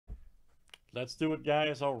Let's do it,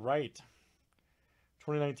 guys. All right.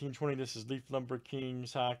 2019-20, this is Leaf Lumber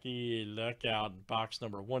Kings Hockey. Look out. Box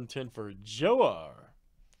number 110 for Joe R.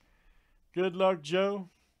 Good luck, Joe.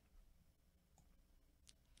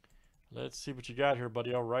 Let's see what you got here,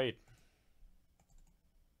 buddy. All right.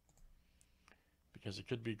 Because it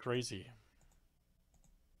could be crazy.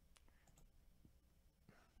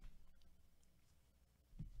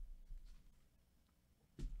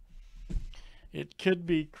 It could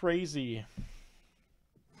be crazy.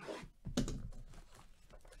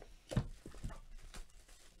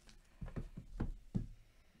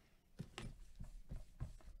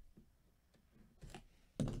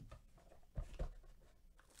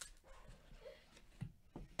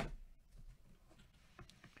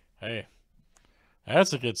 Hey,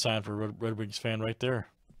 that's a good sign for a Red Wings fan right there.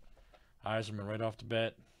 Yzerman right off the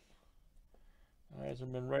bat.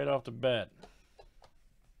 Yzerman right off the bat.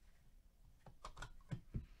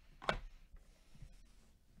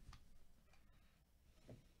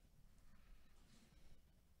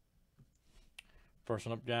 First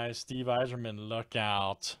one up, guys. Steve Yzerman, look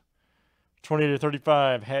out.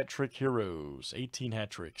 20/35 hat trick heroes. 18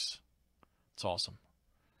 hat tricks. It's awesome.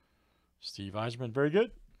 Steve Yzerman, very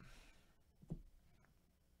good.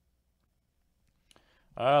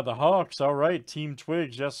 The Hawks, all right. Team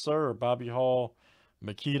Twigs, yes, sir. Bobby Hall,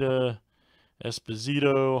 Makita,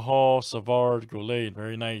 Esposito, Hall, Savard, Goulet.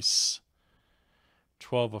 Very nice.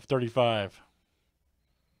 12/35.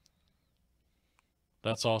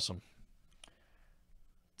 That's awesome.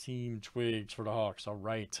 Team Twigs for the Hawks. All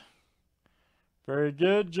right. Very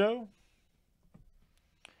good, Joe.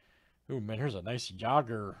 Ooh, man, here's a nice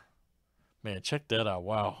Yager. Man, check that out.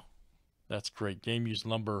 Wow. That's great. Game used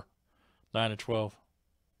lumber. 9/12.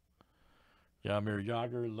 Jaromir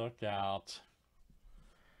Jagr, look out.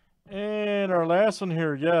 And our last one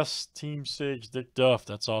here, yes, Team Sigs, Dick Duff.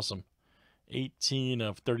 That's awesome.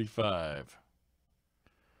 18/35.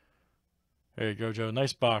 There you go, Joe.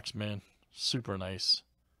 Nice box, man. Super nice.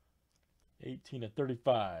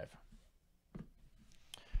 18/35.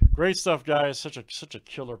 Great stuff, guys. Such a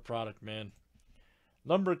killer product, man.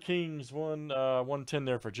 Lumber Kings 110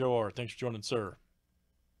 there for Joe R. Thanks for joining, sir.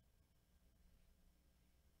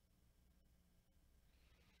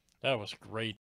 That was great.